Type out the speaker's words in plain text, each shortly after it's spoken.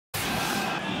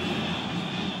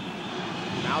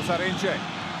Azarinche.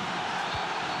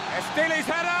 Estili's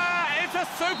header! It's a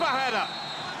super header!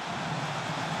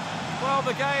 Well,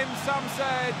 the game, some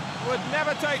said, would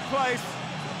never take place.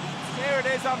 Here it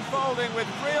is unfolding with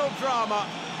real drama.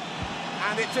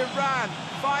 And it's Iran,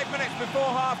 5 minutes before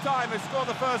half-time, who scored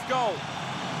the first goal.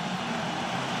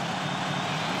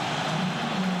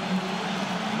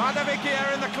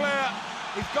 Mahdavikia in the clear.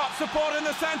 He's got support in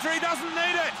the centre, he doesn't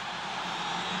need it.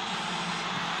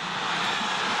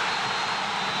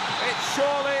 It's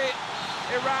surely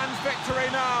Iran's victory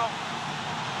now,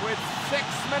 with 6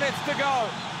 minutes to go.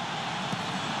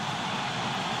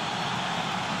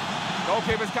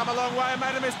 Goalkeeper's come a long way and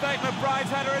made a mistake.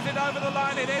 McBride's header, is it over the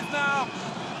line? It is now,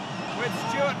 with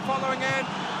Stewart following in.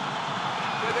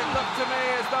 Did it look to me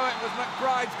as though it was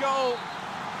McBride's goal?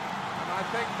 And I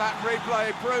think that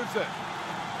replay proves it.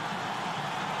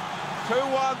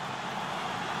 2-1.